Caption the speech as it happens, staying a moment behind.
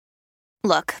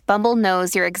Look, Bumble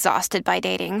knows you're exhausted by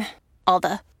dating. All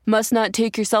the must not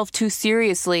take yourself too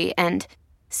seriously and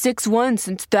 6'1"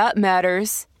 since that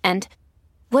matters. And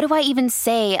what do I even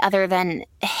say other than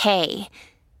hey?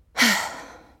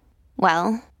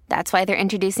 Well, that's why they're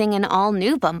introducing an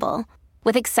all-new Bumble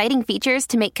with exciting features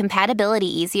to make compatibility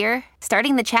easier,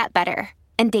 starting the chat better,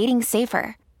 and dating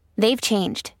safer. They've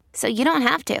changed, so you don't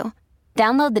have to.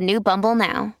 Download the new Bumble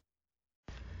now.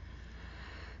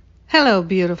 Hello,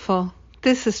 beautiful.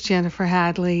 This is Jennifer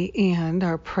Hadley, and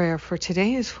our prayer for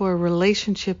today is for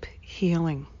relationship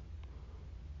healing.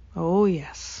 Oh,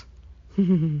 yes.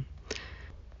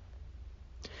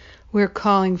 We're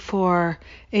calling for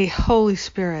a Holy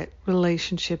Spirit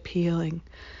relationship healing.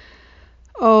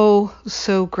 Oh,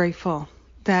 so grateful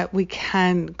that we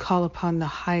can call upon the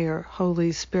higher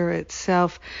Holy Spirit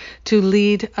self to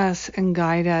lead us and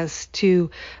guide us, to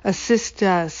assist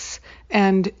us,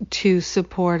 and to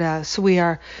support us. We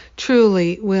are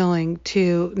truly willing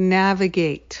to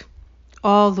navigate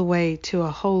all the way to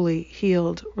a holy,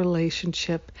 healed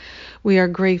relationship. We are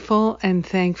grateful and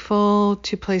thankful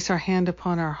to place our hand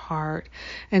upon our heart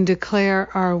and declare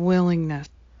our willingness.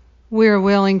 We're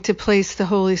willing to place the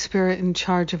Holy Spirit in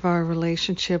charge of our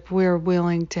relationship. We're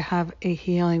willing to have a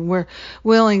healing. We're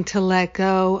willing to let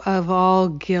go of all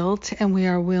guilt, and we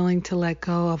are willing to let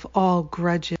go of all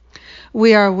grudges.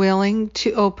 We are willing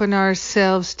to open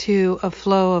ourselves to a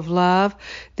flow of love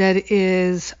that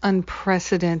is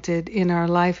unprecedented in our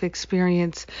life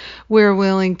experience. We're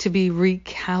willing to be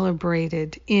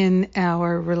recalibrated in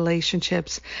our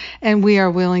relationships, and we are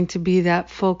willing to be that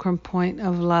fulcrum point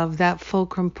of love, that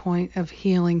fulcrum point of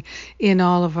healing in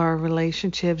all of our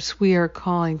relationships. We are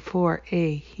calling for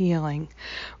a healing.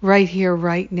 Right here,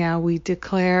 right now, we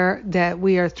declare that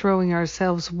we are throwing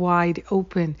ourselves wide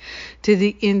open to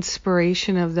the inspiration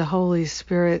of the Holy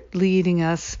Spirit leading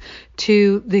us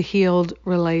to the healed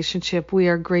relationship. We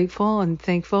are grateful and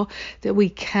thankful that we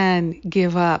can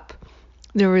give up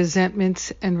the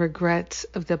resentments and regrets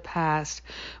of the past.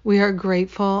 We are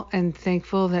grateful and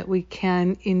thankful that we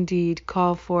can indeed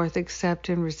call forth, accept,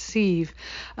 and receive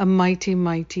a mighty,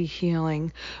 mighty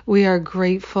healing. We are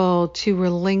grateful to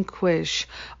relinquish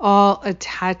all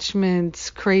attachments,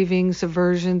 cravings,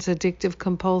 aversions, addictive,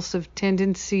 compulsive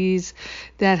tendencies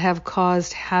that have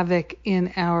caused havoc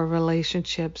in our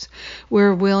relationships.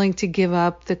 We're willing to give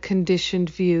up the conditioned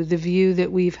view, the view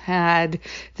that we've had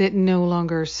that no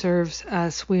longer serves us.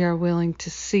 We are willing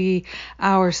to see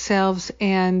ourselves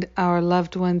and our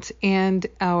loved ones and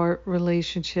our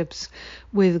relationships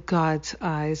with God's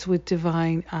eyes, with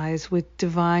divine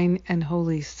and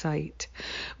holy sight.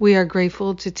 We are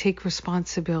grateful to take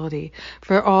responsibility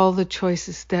for all the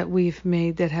choices that we've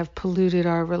made that have polluted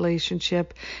our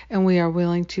relationship, and we are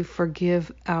willing to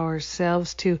forgive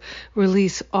ourselves, to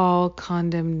release all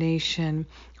condemnation.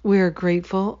 We are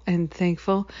grateful and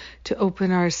thankful to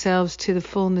open ourselves to the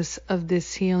fullness of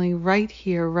this healing right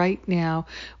here, right now.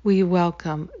 We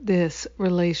welcome this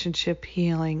relationship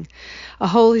healing. A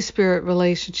Holy Spirit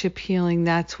relationship healing,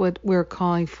 that's what we're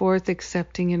calling forth,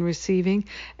 accepting and receiving,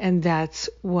 and that's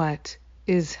what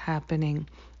is happening.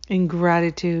 In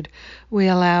gratitude, we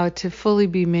allow it to fully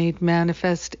be made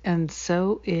manifest, and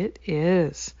so it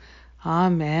is.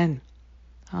 Amen.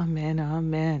 Amen.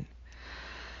 Amen.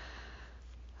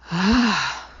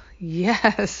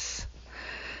 Yes.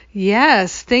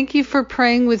 Yes. Thank you for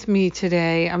praying with me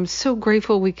today. I'm so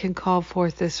grateful we can call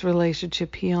forth this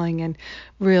relationship healing and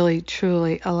really,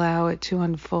 truly allow it to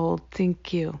unfold.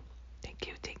 Thank you. Thank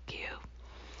you. Thank you.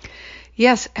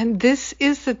 Yes. And this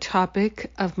is the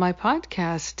topic of my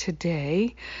podcast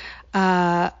today.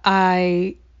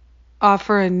 I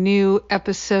offer a new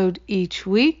episode each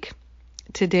week.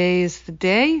 Today is the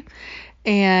day.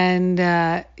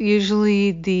 And usually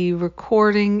the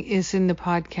recording is in the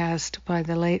podcast by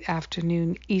the late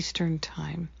afternoon Eastern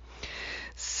time.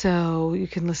 So you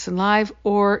can listen live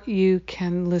or you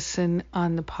can listen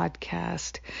on the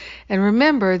podcast. And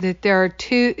remember that there are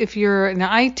two, if you're an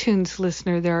iTunes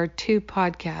listener, there are two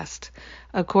podcasts,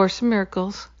 A Course in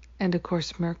Miracles and A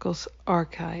Course in Miracles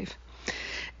Archive.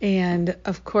 And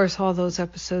of course, all those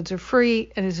episodes are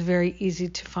free, and it's very easy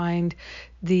to find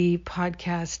the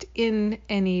podcast in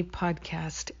any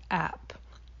podcast app.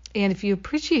 And if you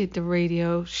appreciate the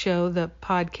radio show, the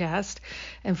podcast,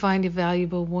 and find it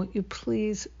valuable, won't you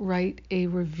please write a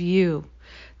review?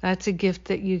 That's a gift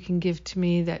that you can give to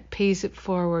me that pays it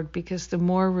forward, because the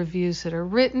more reviews that are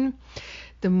written,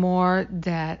 the more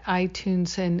that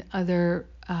iTunes and other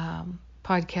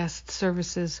podcast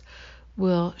services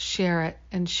will share it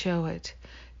and show it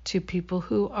to people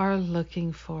who are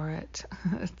looking for it.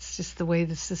 It's just the way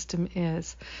the system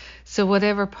is. So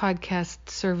whatever podcast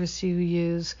service you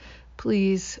use,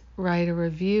 please write a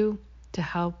review to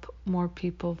help more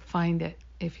people find it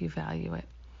if you value it.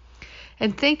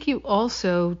 And thank you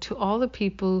also to all the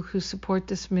people who support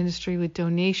this ministry with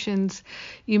donations.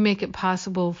 You make it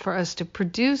possible for us to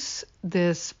produce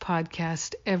this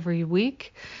podcast every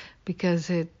week because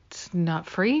it's not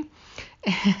free.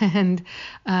 And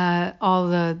all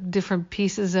the different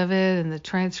pieces of it and the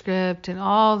transcript and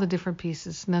all the different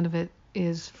pieces, none of it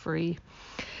is free.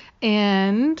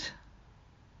 And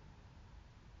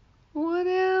what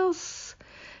else?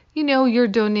 You know, your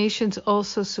donations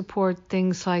also support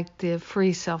things like the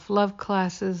free self-love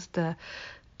classes, the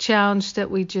challenge that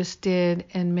we just did,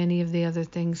 and many of the other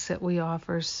things that we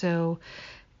offer. So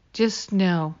just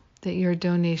know that your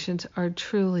donations are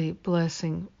truly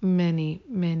blessing many,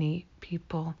 many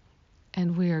people,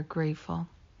 and we are grateful.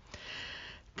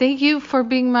 Thank you for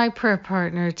being my prayer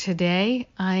partner today.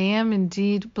 I am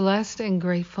indeed blessed and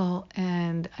grateful,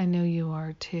 and I know you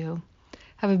are too.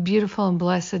 Have a beautiful and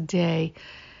blessed day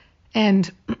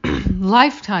and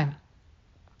lifetime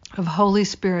of Holy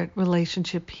Spirit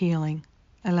relationship healing.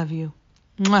 I love you.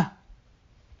 Mwah.